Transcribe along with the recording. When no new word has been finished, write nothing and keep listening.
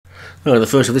The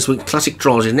first of this week's Classic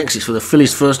Trials is next. It's for the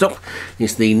fillies first up.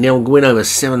 It's the Nell Gwyn over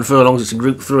 7 furlongs. It's a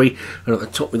Group 3. And at the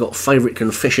top we've got Favourite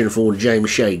Confession for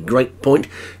James Shea. Great Point,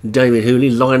 David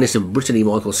Hooley, Lioness of Brittany,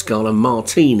 Michael Scala,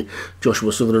 Martine,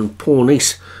 Joshua Sutherland, Paul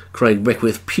Nice, Craig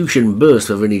Beckwith, Putin Burst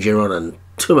for Vinnie Gerard, and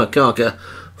Tumakaka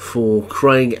for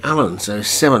Craig Allen. So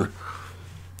 7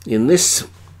 in this.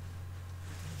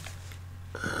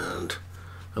 And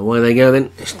away they go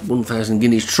then. It's 1,000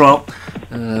 guineas trial.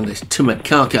 And it's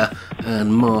Tumakaka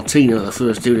and Martina, the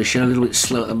first two to show. A little bit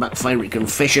slow at the back, Favourite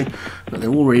Confession, but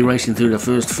they're already racing through the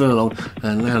first furlong,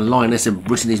 and now Lioness of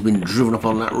Brittany has been driven up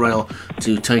on that rail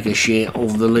to take a share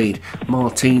of the lead.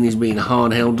 Martine is being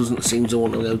hard held, doesn't seem to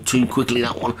want to go too quickly,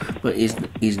 that one, but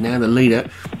is now the leader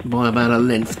by about a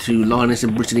length to Lioness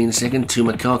of Brittany in second.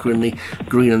 Tumakaka in the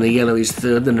green and the yellow is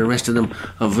third, and the rest of them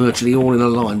are virtually all in a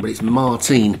line, but it's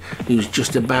Martine who's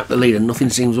just about the leader.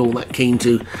 Nothing seems all that keen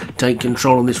to take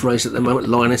control on this race at the moment.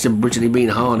 Lioness of Brittany being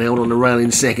hard held on the rail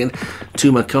in second.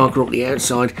 Tumakaka up the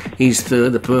outside, he's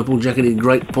third. The purple jacketed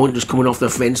Great Point just coming off the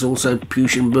fence. Also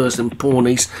Putin Burst and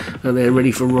Pornice, and they're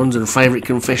ready for runs, and Favourite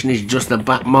Confession is just the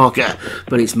back marker,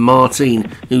 but it's Martine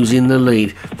who's in the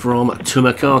lead from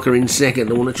Tumakaka in second.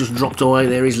 The one that just dropped away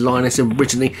there is Lioness of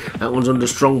Brittany. That one's under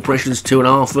strong pressure. There's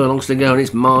 2.5 furlongs to go, and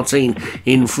it's Martine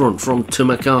in front from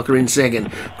Tumakaka in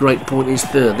second. Great Point is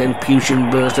third, then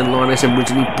Putin Burst and Lioness of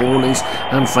Brittany, Pornice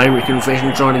and Favourite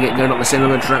Confession trying to get going up the centre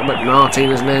of the track, but Martine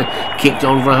has now kicked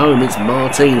on for home. It's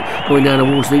Martine going down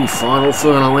towards the final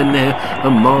furlong in now,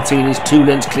 and Martine is 2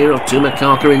 lengths clear of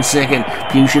Tumakaka in second.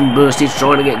 Putin Burst is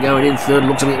trying to get going in third,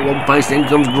 looks a bit one pace, then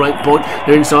comes Great Point.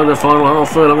 They're inside the final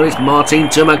half furlong, and it's Martine.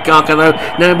 Tumakaka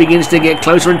though now begins to get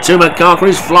closer, and Tumakaka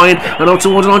is flying and on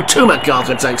towards the line.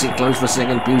 Tumakaka takes it close for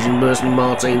second. Putin Burst and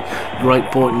Martine. Great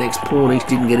Point next. Pornice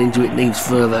didn't get into it, needs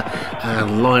further,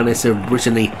 and Lioness of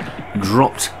Brittany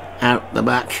dropped out the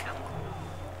back,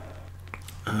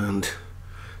 and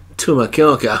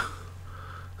Tumakaka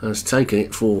has taken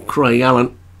it for Craig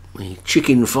Allen, the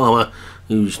chicken farmer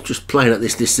who's just playing at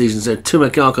this season. So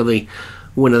Tumakaka the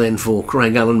winner then for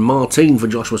Craig Allen. Martine for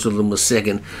Joshua Sutherland was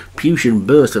second. Putin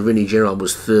Burst for Vinnie Gerard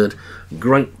was third.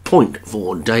 Great Point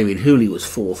for David Hooley was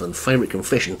fourth, and Favourite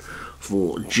Confession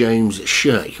for James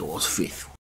Shea was fifth.